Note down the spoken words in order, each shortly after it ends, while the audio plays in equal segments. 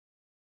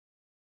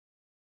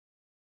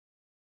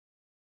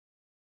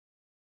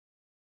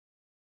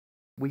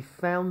we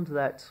found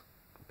that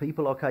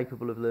people are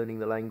capable of learning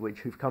the language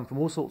who've come from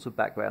all sorts of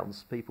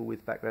backgrounds, people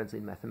with backgrounds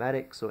in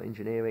mathematics or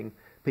engineering,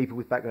 people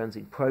with backgrounds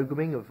in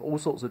programming of all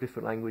sorts of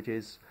different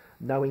languages.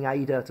 Knowing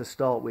Ada to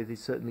start with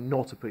is certainly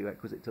not a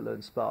prerequisite to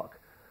learn Spark.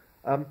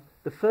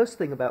 The first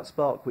thing about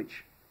Spark,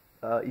 which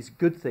is a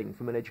good thing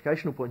from an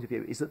educational point of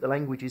view, is that the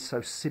language is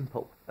so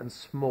simple and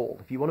small.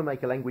 If you want to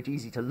make a language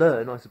easy to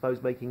learn, I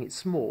suppose making it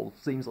small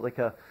seems like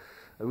a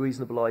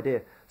reasonable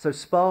idea. So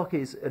Spark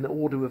is an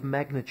order of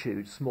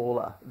magnitude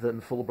smaller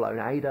than full-blown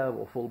Ada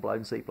or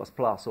full-blown C++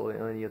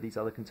 or any of these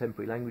other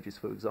contemporary languages,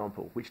 for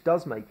example, which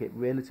does make it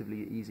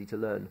relatively easy to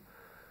learn.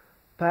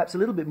 Perhaps a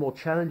little bit more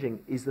challenging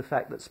is the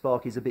fact that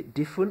Spark is a bit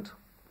different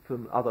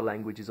from other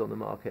languages on the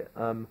market.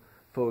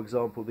 For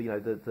example,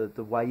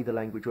 the way the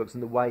language works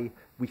and the way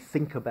we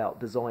think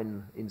about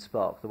design in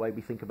Spark, the way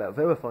we think about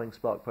verifying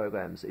Spark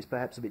programs is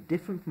perhaps a bit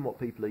different from what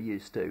people are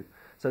used to.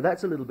 So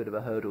that's a little bit of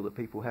a hurdle that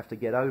people have to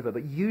get over.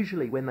 But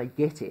usually when they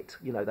get it,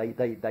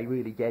 they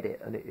really get it,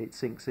 and it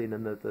sinks in,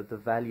 and the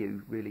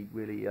value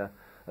really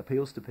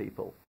appeals to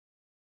people.